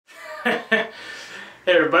Hey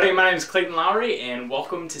everybody, my name is Clayton Lowry and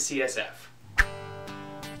welcome to CSF.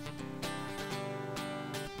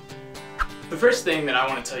 The first thing that I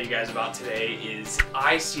want to tell you guys about today is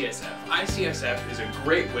ICSF. ICSF is a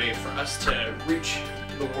great way for us to reach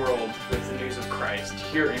the world with the news of Christ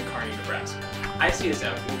here in Kearney, Nebraska.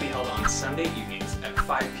 ICSF will be held on Sunday evenings at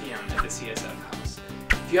 5 p.m. at the CSF house.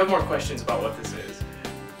 If you have more questions about what this is,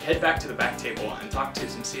 head back to the back table and talk to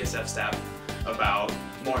some CSF staff about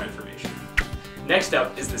more information. Next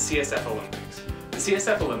up is the CSF Olympics. The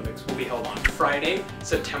CSF Olympics will be held on Friday,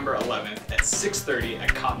 September 11th at 6:30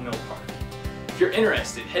 at Cotton Mill Park. If you're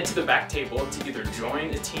interested, head to the back table to either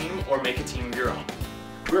join a team or make a team of your own.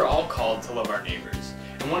 We're all called to love our neighbors,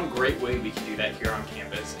 and one great way we can do that here on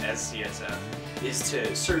campus as CSF is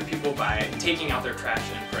to serve people by taking out their trash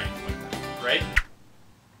and praying with them, right?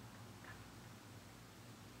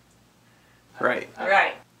 Right.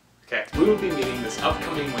 Right. Okay. We will be meeting this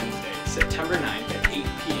upcoming Wednesday, September 9th at 8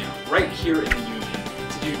 p.m. right here in the Union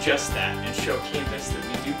to do just that and show campus that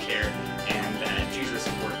we do care and that Jesus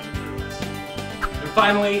is working through us. And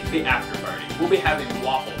finally, the after party. We'll be having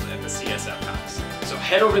waffles at the CSF house. So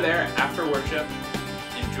head over there after worship,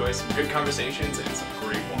 enjoy some good conversations and some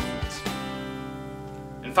great waffles.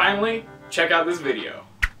 And finally, check out this video.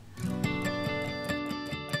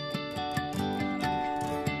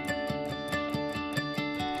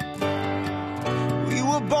 We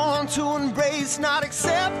were born to embrace, not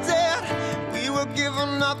accept it. We were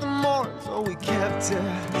given nothing more, so we kept it.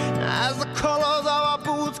 As the colors of our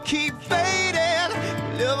boots keep fading,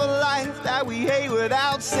 we live a life that we hate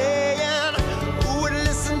without saying.